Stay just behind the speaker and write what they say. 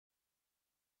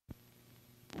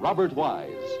Robert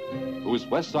Wise, whose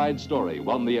West Side Story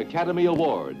won the Academy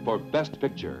Award for Best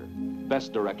Picture,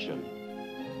 Best Direction,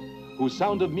 whose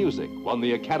Sound of Music won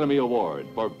the Academy Award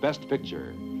for Best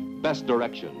Picture, Best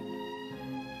Direction.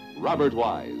 Robert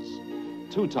Wise,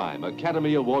 two-time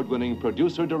Academy Award-winning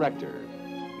producer-director,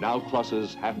 now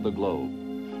crosses half the globe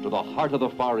to the heart of the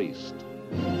Far East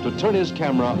to turn his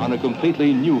camera on a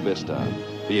completely new vista,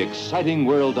 the exciting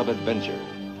world of adventure.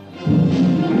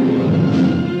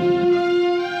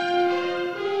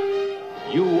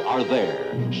 You are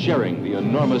there, sharing the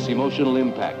enormous emotional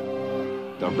impact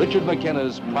of Richard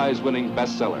McKenna's prize-winning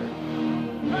bestseller.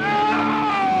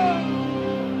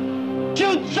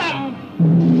 Shoot some!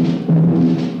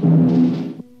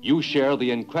 You share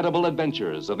the incredible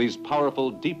adventures of these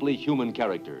powerful, deeply human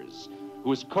characters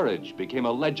whose courage became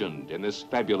a legend in this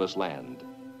fabulous land.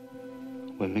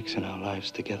 We're mixing our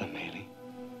lives together, Maylie.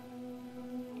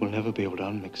 We'll never be able to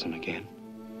unmix them again.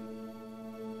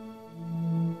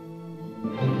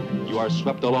 You are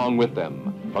swept along with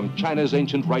them, from China's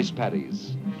ancient rice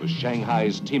paddies to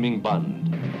Shanghai's teeming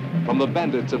bund, from the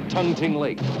bandits of Tung-Ting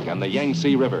Lake and the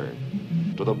Yangtze River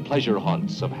to the pleasure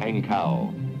haunts of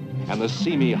Hankow and the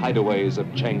seamy hideaways of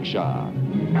Changsha.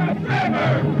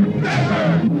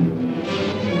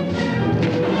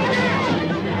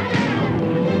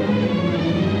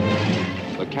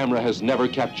 The camera has never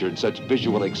captured such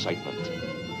visual excitement,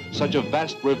 such a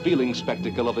vast, revealing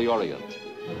spectacle of the Orient,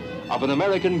 of an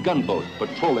American gunboat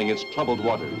patrolling its troubled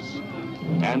waters,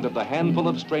 and of the handful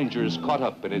of strangers caught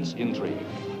up in its intrigue.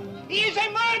 He is a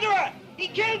murderer! He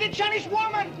killed a Chinese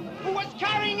woman who was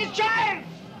carrying his child!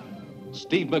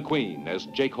 Steve McQueen as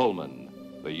Jake Holman,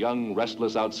 the young,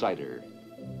 restless outsider,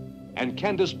 and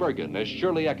Candice Bergen as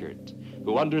Shirley Eckert,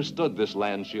 who understood this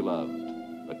land she loved,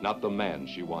 but not the man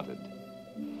she wanted.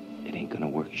 It ain't gonna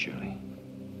work, Shirley.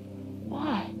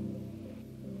 Why?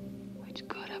 It's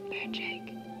good up there,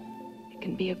 Jake. It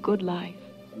can be a good life.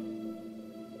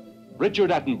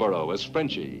 Richard Attenborough as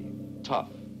Frenchie, tough,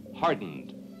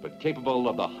 hardened, but capable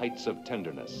of the heights of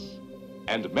tenderness.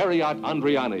 And Marriott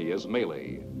Andriani as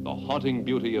Maylie, the haunting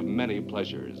beauty of many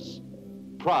pleasures.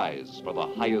 Prize for the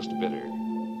highest bidder.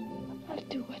 I'll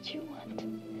do what you want.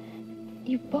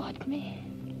 You bought me.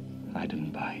 I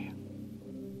didn't buy you.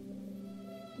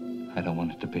 I don't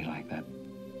want it to be like that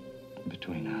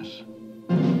between us.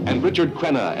 And Richard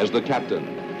Crenna as the captain,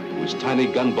 whose tiny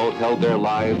gunboat held their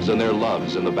lives and their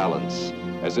loves in the balance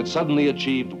as it suddenly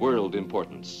achieved world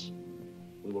importance.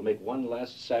 We will make one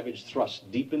last savage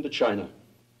thrust deep into China.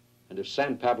 And if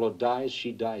San Pablo dies,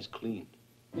 she dies clean.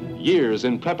 Years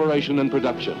in preparation and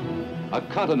production, a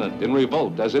continent in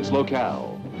revolt as its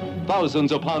locale,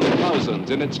 thousands upon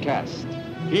thousands in its cast.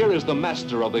 Here is the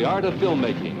master of the art of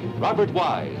filmmaking, Robert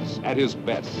Wise, at his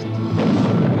best.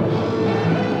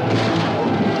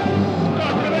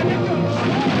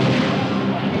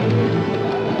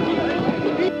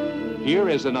 Here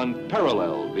is an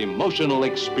unparalleled emotional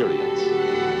experience.